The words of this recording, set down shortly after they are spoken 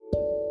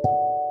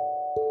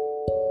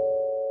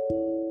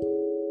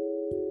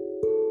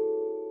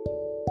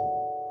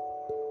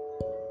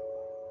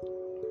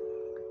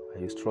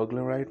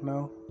struggling right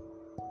now?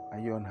 Are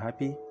you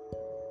unhappy?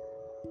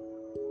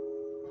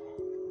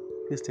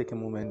 Please take a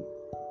moment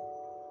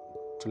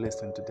to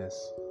listen to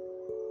this.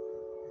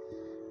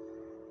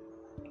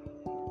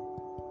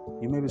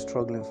 You may be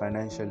struggling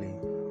financially,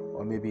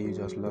 or maybe you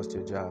just lost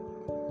your job,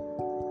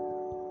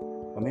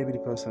 or maybe the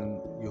person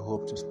you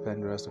hope to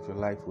spend the rest of your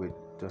life with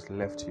just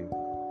left you.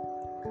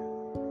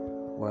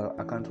 Well,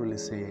 I can't really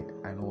say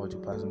I know what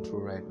you're passing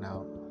through right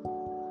now,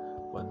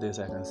 but this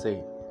I can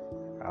say,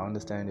 I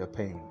understand your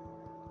pain.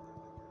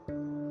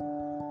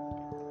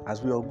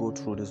 As we all go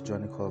through this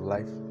journey called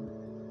life,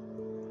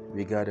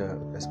 we gather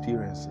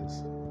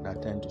experiences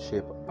that tend to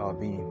shape our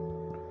being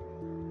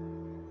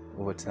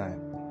over time.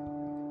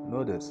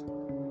 Know this,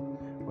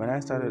 when I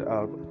started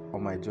out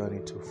on my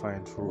journey to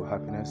find true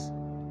happiness,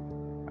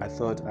 I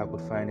thought I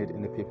could find it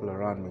in the people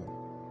around me,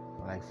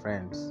 like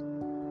friends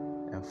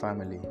and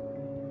family.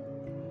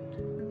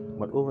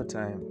 But over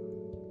time,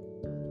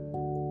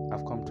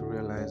 I've come to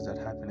realize that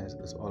happiness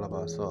is all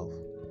about self.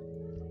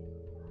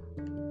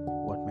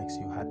 What makes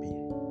you happy?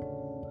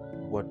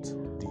 What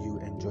do you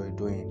enjoy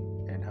doing?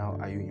 And how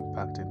are you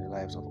impacting the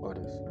lives of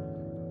others?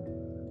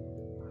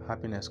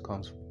 Happiness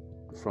comes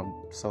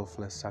from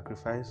selfless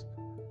sacrifice.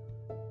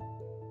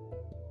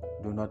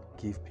 Do not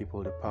give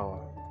people the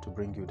power to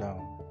bring you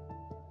down.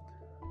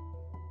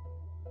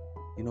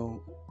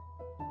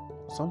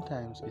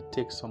 Sometimes it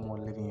takes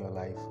someone living your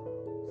life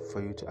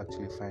for you to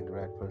actually find the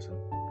right person.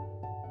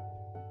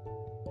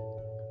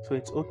 So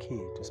it's okay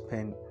to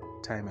spend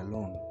time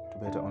alone to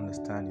better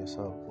understand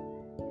yourself.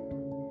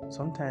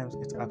 Sometimes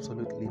it's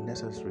absolutely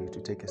necessary to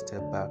take a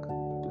step back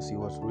to see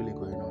what's really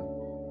going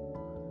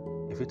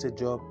on. If it's a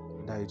job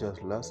that you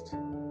just lost,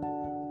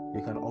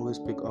 you can always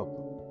pick up.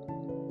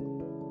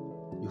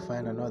 You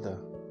find another,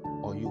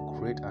 or you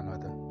create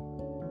another.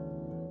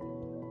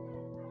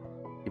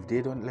 If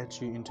they don't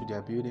let you into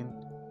their building,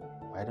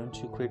 why don't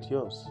you create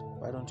yours?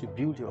 Why don't you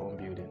build your own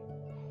building?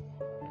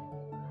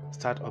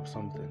 Start up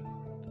something.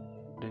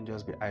 Don't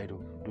just be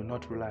idle. Do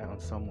not rely on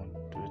someone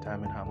to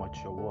determine how much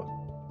you're worth.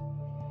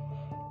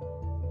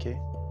 Okay?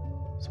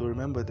 So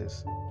remember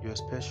this. You're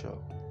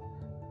special,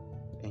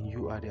 and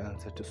you are the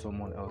answer to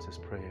someone else's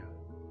prayer.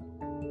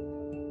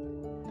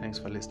 Thanks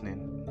for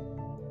listening.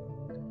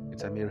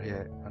 It's Amir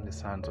here on the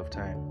Sounds of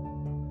Time.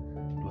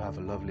 Do have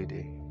a lovely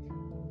day.